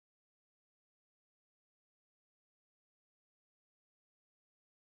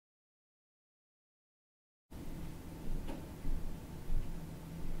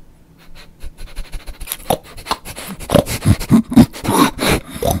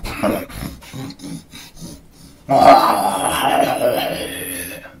I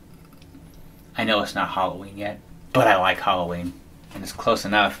know it's not Halloween yet, but I like Halloween, and it's close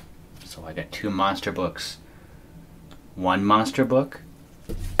enough. So I got 2 monster books. 1 monster book,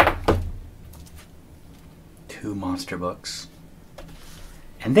 2 monster books,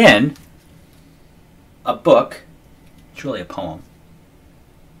 and then a book, it's really a poem,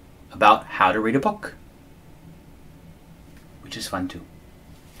 about how to read a book, which is fun too.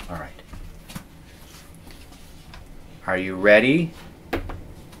 Alright. Are you ready?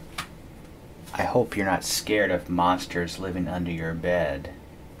 I hope you're not scared of monsters living under your bed.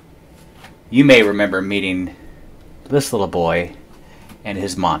 You may remember meeting this little boy and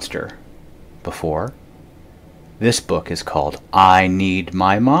his monster before. This book is called I Need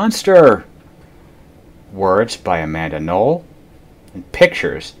My Monster. Words by Amanda Noll and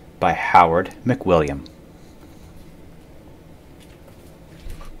pictures by Howard McWilliam.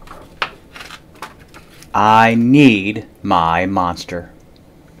 I need my monster.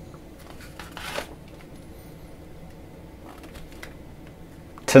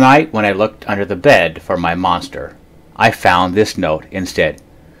 Tonight, when I looked under the bed for my monster, I found this note instead.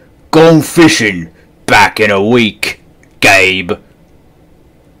 Gone fishing, back in a week, Gabe.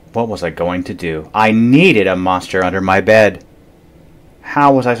 What was I going to do? I needed a monster under my bed.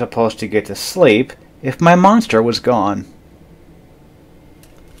 How was I supposed to get to sleep if my monster was gone?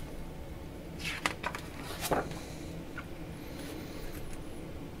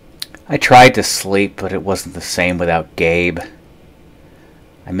 I tried to sleep, but it wasn't the same without Gabe.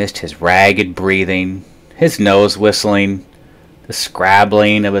 I missed his ragged breathing, his nose whistling, the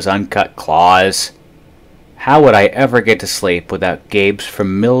scrabbling of his uncut claws. How would I ever get to sleep without Gabe's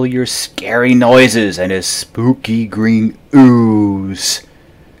familiar scary noises and his spooky green ooze?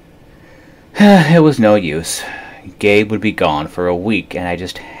 It was no use. Gabe would be gone for a week, and I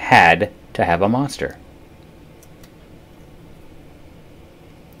just had to have a monster.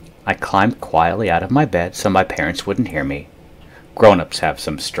 I climbed quietly out of my bed so my parents wouldn't hear me. Grown-ups have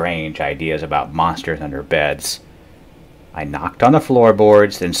some strange ideas about monsters under beds. I knocked on the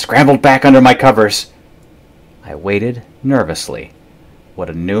floorboards, then scrambled back under my covers. I waited nervously. Would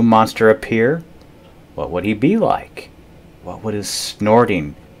a new monster appear? What would he be like? What would his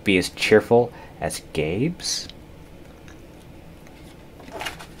snorting be as cheerful as Gabe's?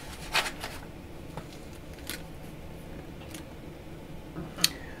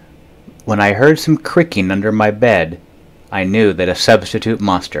 When I heard some creaking under my bed, I knew that a substitute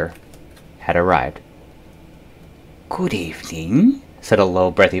monster had arrived. "Good evening," said a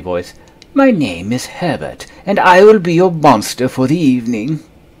low, breathy voice. "My name is Herbert, and I will be your monster for the evening."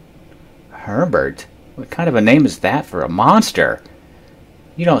 Herbert? What kind of a name is that for a monster?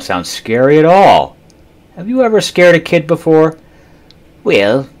 You don't sound scary at all. Have you ever scared a kid before?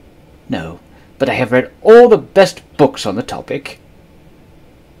 "Well, no, but I have read all the best books on the topic."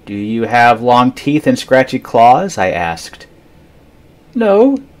 "Do you have long teeth and scratchy claws?" I asked.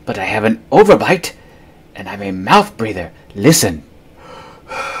 "No, but I have an overbite, and I'm a mouth breather. Listen."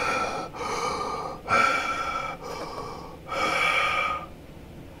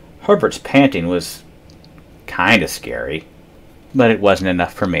 Herbert's panting was kind of scary, but it wasn't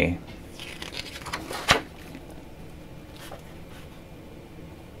enough for me.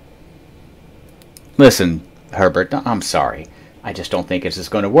 "Listen, Herbert, I'm sorry. I just don't think this is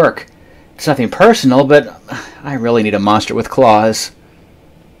going to work. It's nothing personal, but I really need a monster with claws."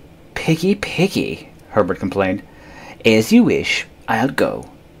 "Picky, picky," Herbert complained. "As you wish. I'll go."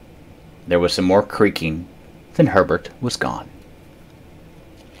 There was some more creaking. Then Herbert was gone.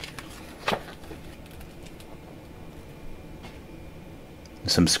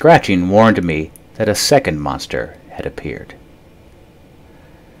 Some scratching warned me that a second monster had appeared.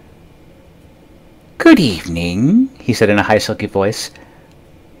 "Good evening," he said in a high, silky voice.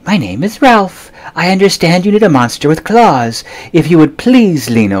 "My name is Ralph. I understand you need a monster with claws. If you would please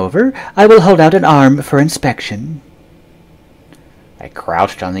lean over, I will hold out an arm for inspection." I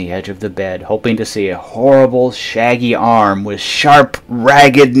crouched on the edge of the bed, hoping to see a horrible, shaggy arm with sharp,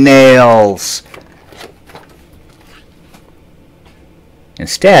 ragged nails.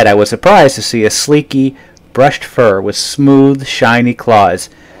 Instead, I was surprised to see a sleeky, brushed fur with smooth, shiny claws.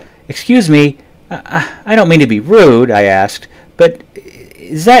 "Excuse me, I don't mean to be rude," I asked, "but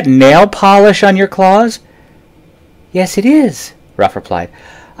is that nail polish on your claws?" "Yes, it is," Ralph replied.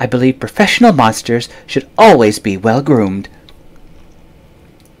 "I believe professional monsters should always be well groomed."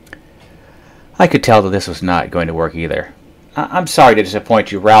 I could tell that this was not going to work either. "I'm sorry to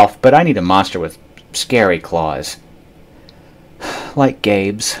disappoint you, Ralph, but I need a monster with scary claws." Like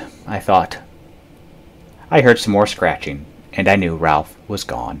Gabe's, I thought. I heard some more scratching, and I knew Ralph was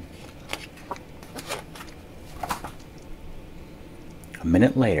gone. A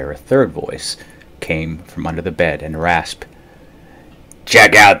minute later, a third voice came from under the bed and rasped,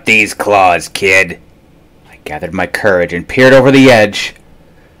 "Check out these claws, kid." I gathered my courage and peered over the edge.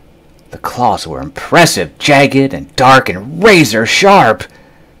 The claws were impressive, jagged and dark and razor sharp.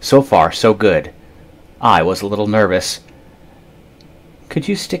 So far, so good. I was a little nervous. "Could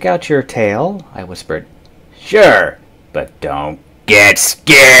you stick out your tail?" I whispered. "Sure, but don't get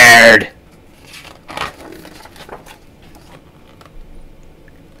scared."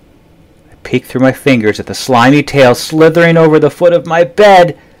 I peeked through my fingers at the slimy tail slithering over the foot of my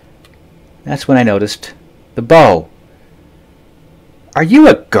bed. That's when I noticed the bow. "Are you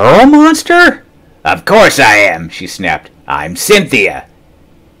a girl monster?" "Of course I am," she snapped. "I'm Cynthia.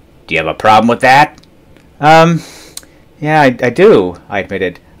 Do you have a problem with that?" Yeah, I do," I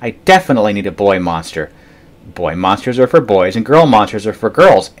admitted. "I definitely need a boy monster. Boy monsters are for boys and girl monsters are for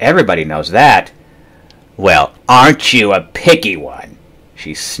girls. Everybody knows that." "Well, aren't you a picky one?"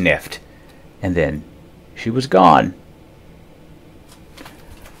 she sniffed. And then she was gone.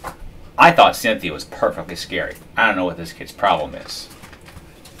 I thought Cynthia was perfectly scary. I don't know what this kid's problem is.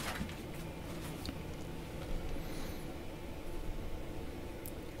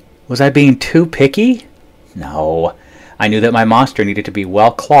 Was I being too picky? No. I knew that my monster needed to be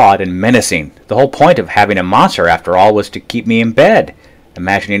well-clawed and menacing. The whole point of having a monster, after all, was to keep me in bed,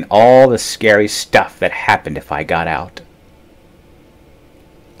 imagining all the scary stuff that happened if I got out.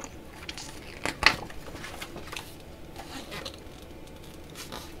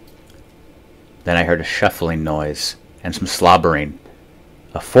 Then I heard a shuffling noise and some slobbering.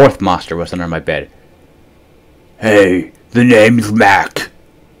 A fourth monster was under my bed. "Hey, the name's Mac."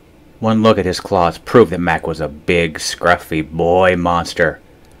 One look at his claws proved that Mac was a big, scruffy boy monster.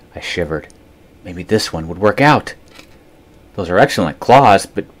 I shivered. Maybe this one would work out. "Those are excellent claws,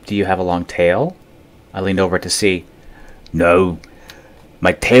 but do you have a long tail?" I leaned over to see. "No,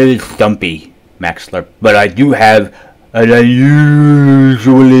 my tail is stumpy," Mac slurped, "but I do have an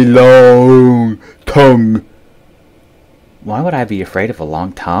unusually long tongue." "Why would I be afraid of a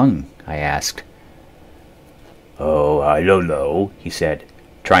long tongue?" I asked. "Oh, I don't know," he said,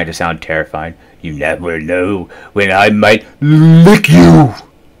 trying to sound terrified. "You never know when I might lick you."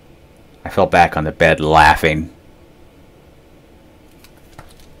 I fell back on the bed laughing.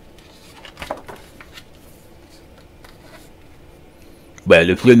 "Well,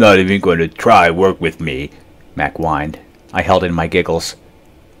 if you're not even going to try work with me," Mac whined. I held in my giggles.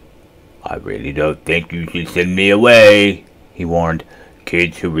 "I really don't think you should send me away," he warned.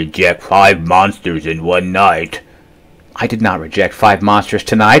 "Kids who reject 5 monsters in one night." "I did not reject 5 monsters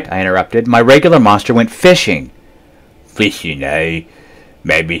tonight," I interrupted. "My regular monster went fishing." "Fishing, eh?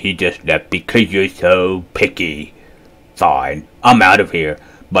 Maybe he just left because you're so picky. Fine, I'm out of here,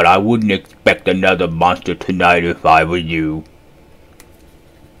 but I wouldn't expect another monster tonight if I were you."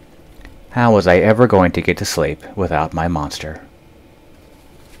 How was I ever going to get to sleep without my monster?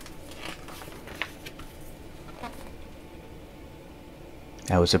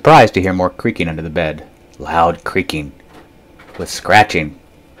 I was surprised to hear more creaking under the bed. Loud creaking. With scratching.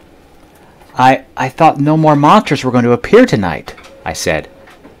 I thought no more monsters were going to appear tonight," I said.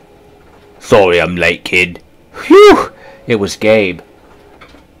 "Sorry I'm late, kid." "Phew!" It was Gabe.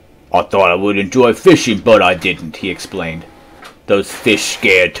 "I thought I would enjoy fishing, but I didn't," he explained. "Those fish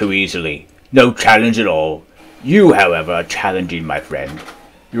scare too easily. No challenge at all. You, however, are challenging, my friend.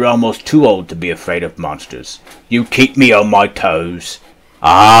 You're almost too old to be afraid of monsters. You keep me on my toes."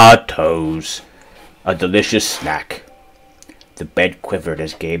 "Ah, toes. A delicious snack." The bed quivered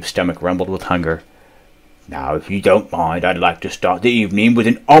as Gabe's stomach rumbled with hunger. "Now, if you don't mind, I'd like to start the evening with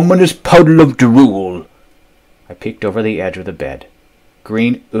an ominous puddle of drool." I peeked over the edge of the bed.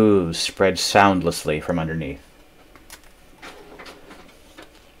 Green ooze spread soundlessly from underneath.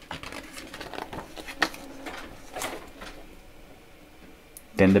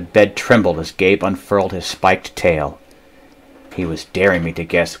 Then the bed trembled as Gabe unfurled his spiked tail. He was daring me to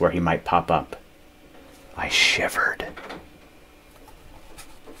guess where he might pop up. I shivered.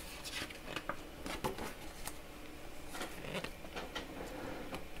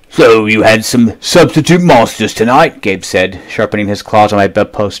 "So you had some substitute monsters tonight," Gabe said, sharpening his claws on my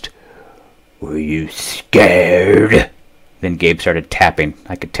bedpost. "Were you scared?" Then Gabe started tapping.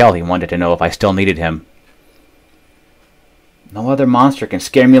 I could tell he wanted to know if I still needed him. "No other monster can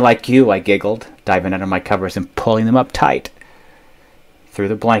scare me like you," I giggled, diving under my covers and pulling them up tight. Through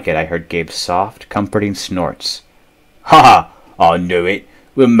the blanket I heard Gabe's soft, comforting snorts. "Ha ha! I knew it.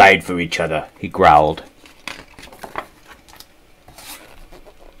 We're made for each other," he growled.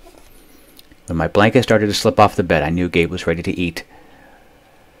 When my blanket started to slip off the bed, I knew Gabe was ready to eat.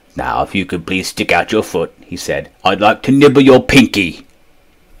 "Now, if you could please stick out your foot," he said. "I'd like to nibble your pinky."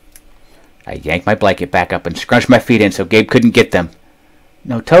 I yanked my blanket back up and scrunched my feet in so Gabe couldn't get them.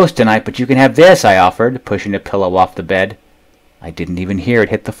 "No toast tonight, but you can have this," I offered, pushing a pillow off the bed. I didn't even hear it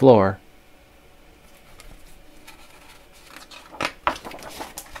hit the floor.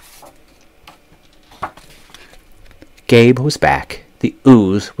 Gabe was back. The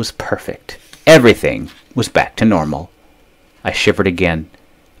ooze was perfect. Everything was back to normal. I shivered again.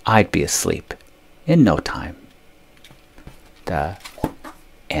 I'd be asleep in no time. The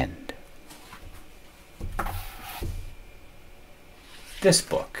end. This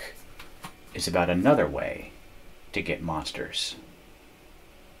book is about another way to get monsters.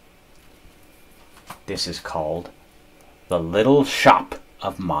 This is called The Little Shop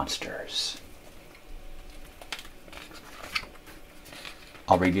of Monsters.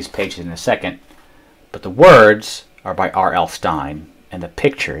 I'll read these pages in a second, but the words are by R.L. Stine, and the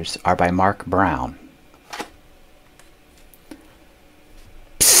pictures are by Marc Brown.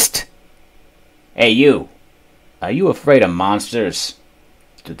 Psst! Hey you! Are you afraid of monsters?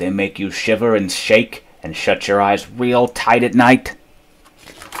 Do they make you shiver and shake and shut your eyes real tight at night?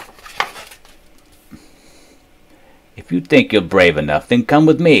 If you think you're brave enough, then come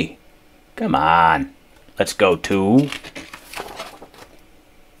with me. Come on, let's go to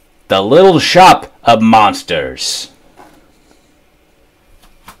The Little Shop of Monsters.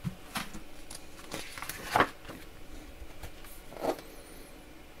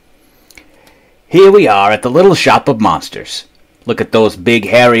 Here we are at the Little Shop of Monsters. Look at those big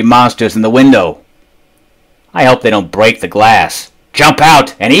hairy monsters in the window. I hope they don't break the glass, jump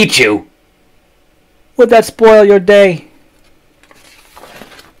out, and eat you. Would that spoil your day?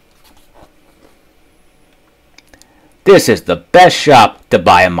 This is the best shop to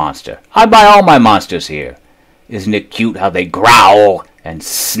buy a monster. I buy all my monsters here. Isn't it cute how they growl and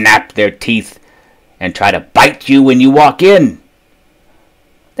snap their teeth and try to bite you when you walk in?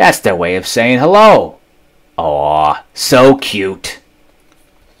 That's their way of saying hello. Aw, so cute.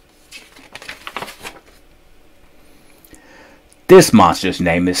 This monster's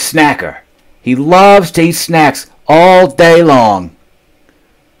name is Snacker. He loves to eat snacks all day long.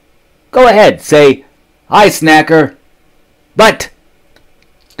 Go ahead, say, "Hi, Snacker." But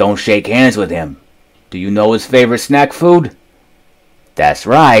don't shake hands with him. Do you know his favorite snack food? That's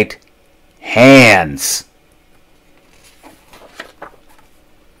right, hands.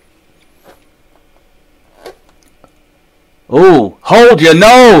 Ooh, hold your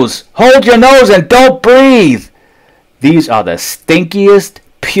nose! Hold your nose and don't breathe! These are the stinkiest,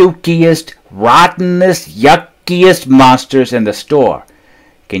 pukiest, rottenest, yuckiest monsters in the store.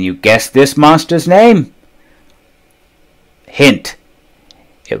 Can you guess this monster's name? Hint.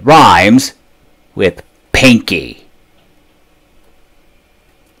 It rhymes with Pinky.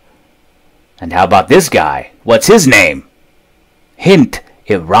 And how about this guy? What's his name? Hint.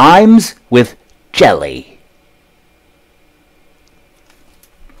 It rhymes with Jelly.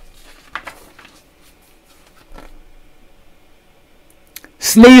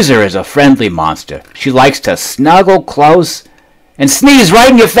 Sneezer is a friendly monster. She likes to snuggle close and sneeze right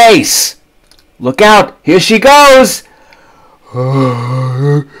in your face. Look out, here she goes.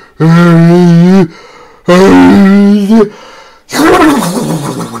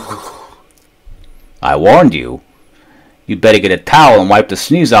 I warned you. You'd better get a towel and wipe the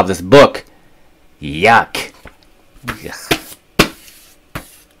sneeze off this book. Yuck.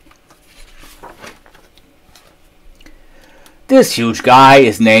 This huge guy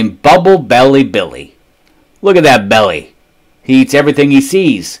is named Bubble Belly Billy. Look at that belly. He eats everything he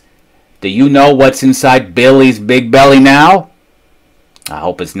sees. Do you know what's inside Billy's big belly now? I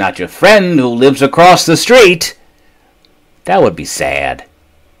hope it's not your friend who lives across the street. That would be sad.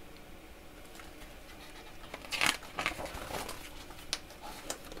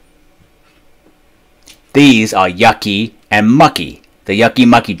 These are Yucky and Mucky, the Yucky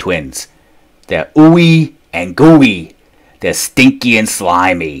Mucky twins. They're ooey and gooey. They're stinky and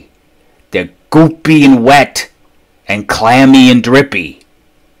slimy. They're goopy and wet and clammy and drippy.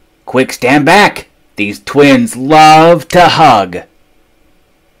 Quick, stand back. These twins love to hug.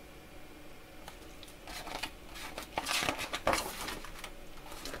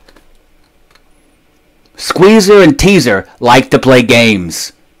 Squeezer and Teaser like to play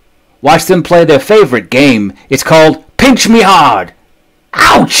games. Watch them play their favorite game. It's called Pinch Me Hard.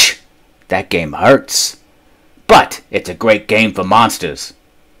 Ouch! That game hurts. But it's a great game for monsters.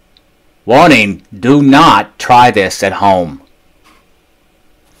 Warning, do not try this at home.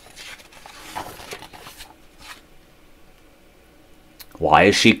 Why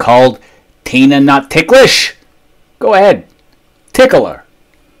is she called Tina Not Ticklish? Go ahead, tickle her.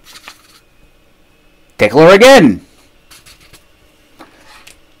 Tickle her again.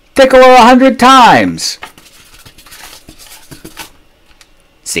 tickle her 100 times.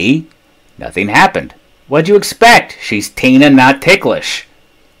 See? Nothing happened. What'd you expect? She's Tina, not ticklish.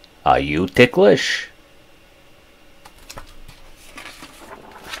 Are you ticklish?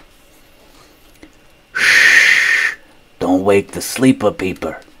 Shh! Don't wake the sleeper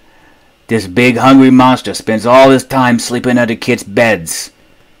peeper. This big hungry monster spends all his time sleeping under kids' beds.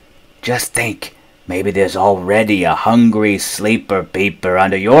 Just think, maybe there's already a hungry sleeper peeper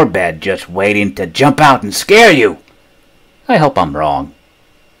under your bed just waiting to jump out and scare you. I hope I'm wrong.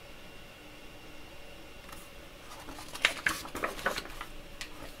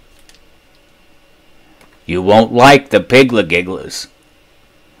 You won't like the pigla-gigglers.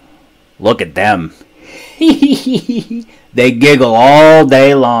 Look at them. They giggle all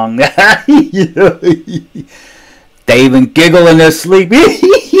day long. They even giggle in their sleep.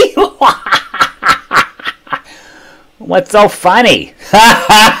 What's so funny?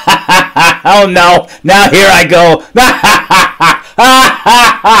 Oh no, now here I go.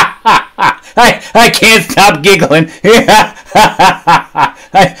 I can't stop giggling.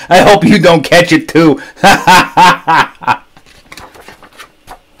 I hope you don't catch it too.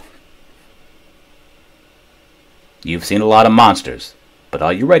 You've seen a lot of monsters, but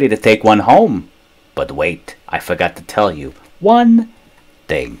are you ready to take one home? But wait, I forgot to tell you one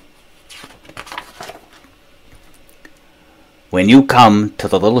thing. When you come to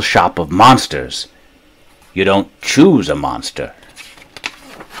the little shop of monsters, you don't choose a monster.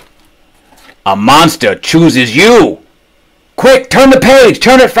 A monster chooses you! Quick, turn the page!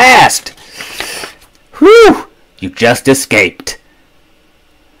 Turn it fast! Whew! You just escaped.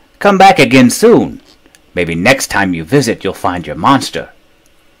 Come back again soon. Maybe next time you visit you'll find your monster.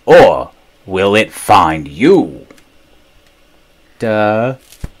 Or will it find you? Duh.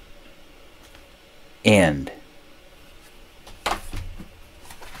 End.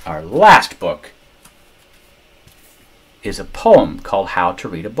 Our last book is a poem called How to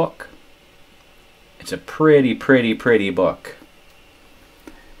Read a Book. It's a pretty book.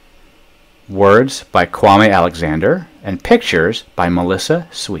 Words by Kwame Alexander and pictures by Melissa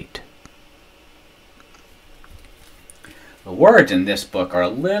Sweet. The words in this book are a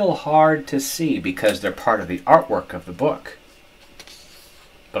little hard to see because they're part of the artwork of the book.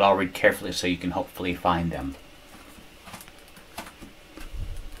 But I'll read carefully so you can hopefully find them.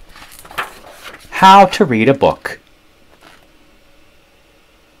 How to read a book.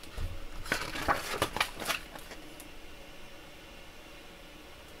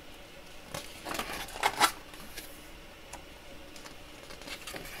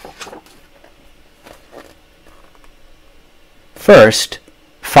 First,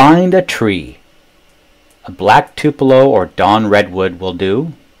 find a tree. A black tupelo or dawn redwood will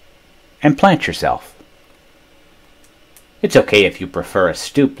do, and plant yourself. It's okay if you prefer a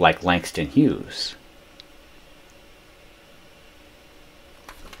stoop like Langston Hughes.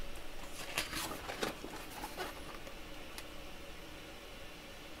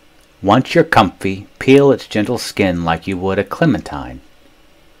 Once you're comfy, peel its gentle skin like you would a clementine.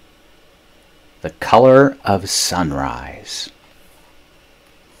 The color of sunrise.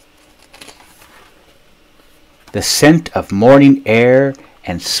 The scent of morning air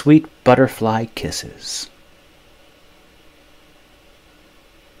and sweet butterfly kisses.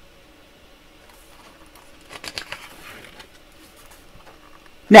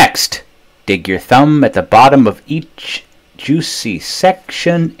 Next, dig your thumb at the bottom of each juicy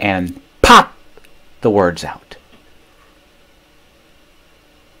section and pop the words out.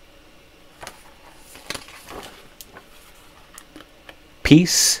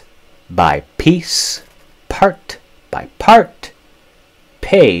 Piece by piece, part by part,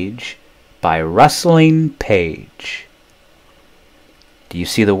 page by rustling page. Do you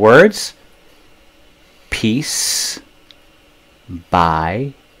see the words? Piece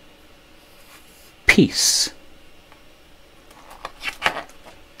by piece.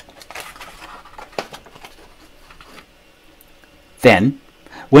 Then,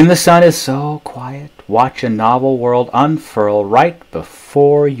 when the sun is so quiet, watch a novel world unfurl right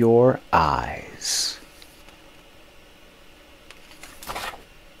before your eyes.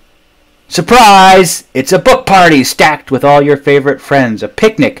 Surprise! It's a book party stacked with all your favorite friends, a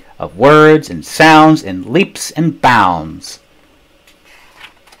picnic of words and sounds in leaps and bounds.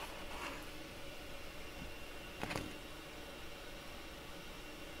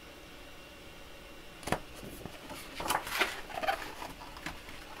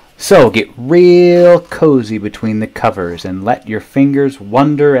 So get real cozy between the covers and let your fingers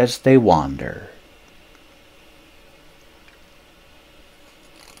wonder as they wander.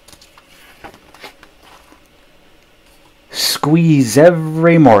 squeeze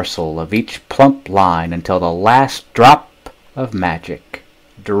every morsel of each plump line until the last drop of magic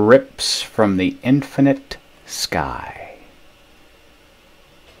drips from the infinite sky.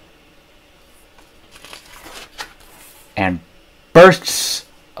 And bursts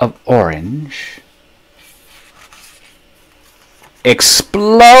of orange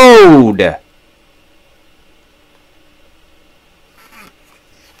explode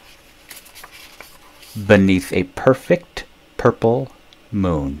beneath a perfect purple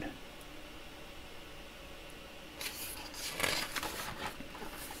moon.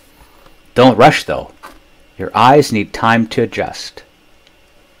 Don't rush, though. Your eyes need time to adjust.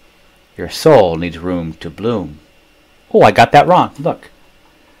 Your soul needs room to bloom. Oh, I got that wrong. Look.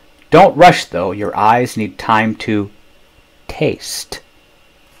 Don't rush, though. Your eyes need time to taste.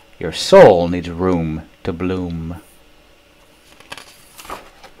 Your soul needs room to bloom.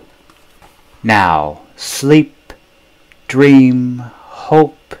 Now, sleep, dream,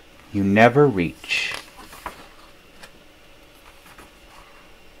 hope you never reach.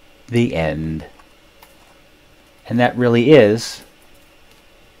 The end. And that really is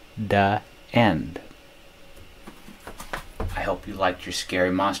the end. I hope you liked your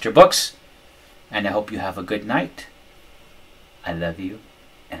scary monster books, and I hope you have a good night. I love you,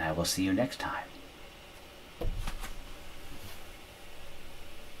 and I will see you next time.